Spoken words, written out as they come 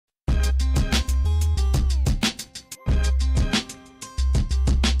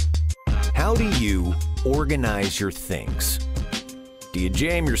How do you organize your things? Do you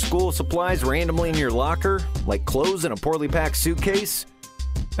jam your school supplies randomly in your locker, like clothes in a poorly packed suitcase?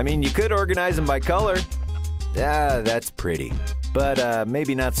 I mean, you could organize them by color. That's pretty. But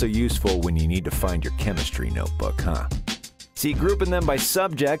maybe not so useful when you need to find your chemistry notebook, huh? See, grouping them by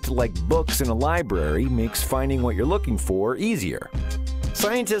subject, like books in a library, makes finding what you're looking for easier.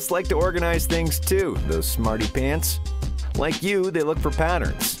 Scientists like to organize things too, those smarty pants. Like you, they look for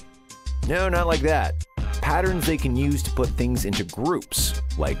patterns. No, not like that. Patterns they can use to put things into groups,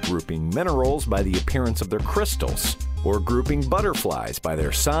 like grouping minerals by the appearance of their crystals, or grouping butterflies by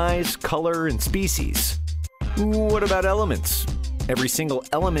their size, color, and species. What about elements? Every single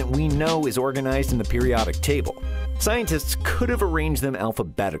element we know is organized in the periodic table. Scientists could have arranged them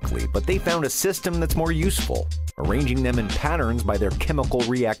alphabetically, but they found a system that's more useful, arranging them in patterns by their chemical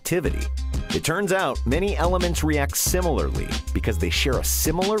reactivity. It turns out many elements react similarly because they share a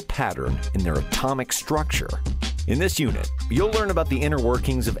similar pattern in their atomic structure. In this unit, you'll learn about the inner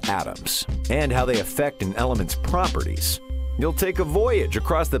workings of atoms and how they affect an element's properties. You'll take a voyage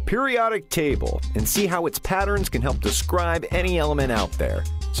across the periodic table and see how its patterns can help describe any element out there.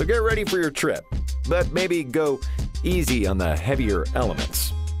 So get ready for your trip, but maybe go easy on the heavier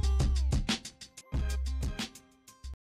elements.